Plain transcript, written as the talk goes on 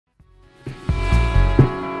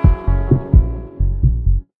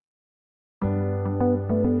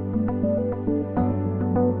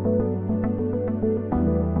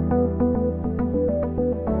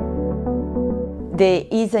The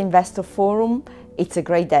ESA Investor Forum, it's a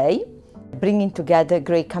great day, bringing together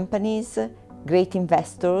great companies, great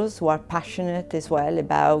investors who are passionate as well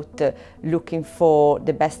about looking for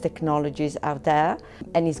the best technologies out there.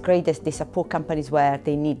 And it's great that they support companies where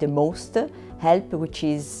they need the most help, which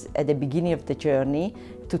is at the beginning of the journey,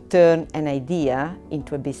 to turn an idea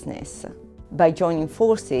into a business. By joining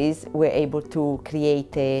forces, we're able to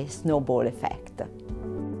create a snowball effect.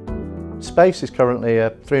 Space is currently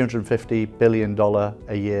a $350 billion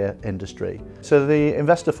a year industry. So the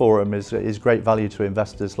Investor Forum is great value to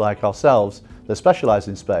investors like ourselves that specialise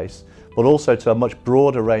in space, but also to a much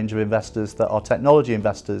broader range of investors that are technology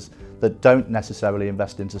investors that don't necessarily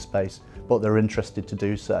invest into space, but they're interested to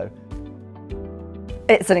do so.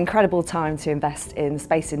 It's an incredible time to invest in the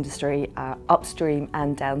space industry, upstream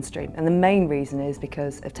and downstream. And the main reason is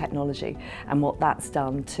because of technology and what that's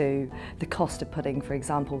done to the cost of putting, for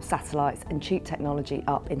example, satellites and cheap technology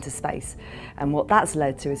up into space. And what that's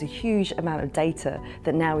led to is a huge amount of data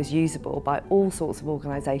that now is usable by all sorts of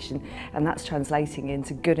organisations, and that's translating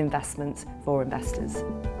into good investments for investors.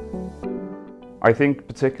 I think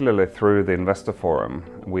particularly through the Investor Forum,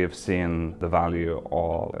 we have seen the value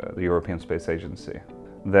of the European Space Agency.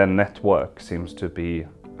 Their network seems to be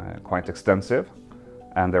quite extensive,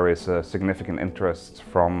 and there is a significant interest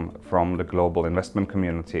from the global investment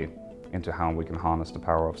community into how we can harness the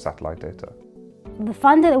power of satellite data. The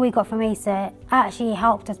funding that we got from ESA actually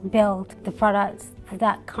helped us build the products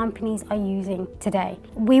that companies are using today.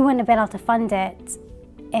 We wouldn't have been able to fund it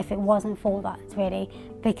if it wasn't for that, really,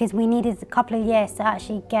 because we needed a couple of years to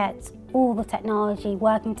actually get all the technology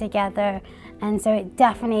working together, and so it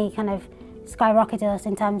definitely kind of skyrocketed us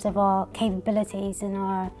in terms of our capabilities in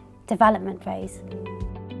our development phase.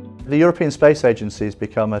 The European Space Agency has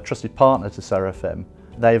become a trusted partner to Seraphim.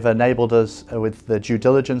 They've enabled us with the due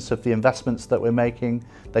diligence of the investments that we're making.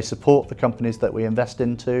 They support the companies that we invest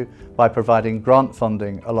into by providing grant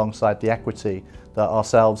funding alongside the equity that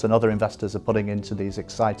ourselves and other investors are putting into these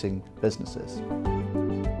exciting businesses.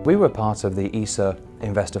 We were part of the ESA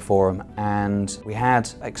Investor Forum, and we had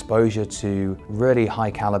exposure to really high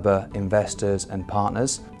caliber investors and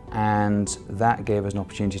partners, and that gave us an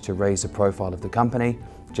opportunity to raise the profile of the company,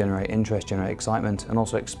 generate interest, generate excitement, and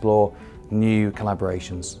also explore new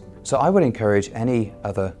collaborations. So I would encourage any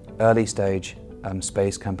other early stage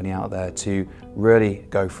space company out there to really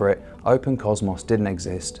go for it. Open Cosmos didn't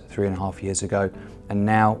exist 3.5 years ago, and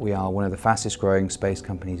now we are one of the fastest growing space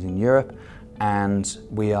companies in Europe, and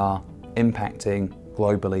we are impacting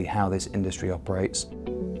globally how this industry operates.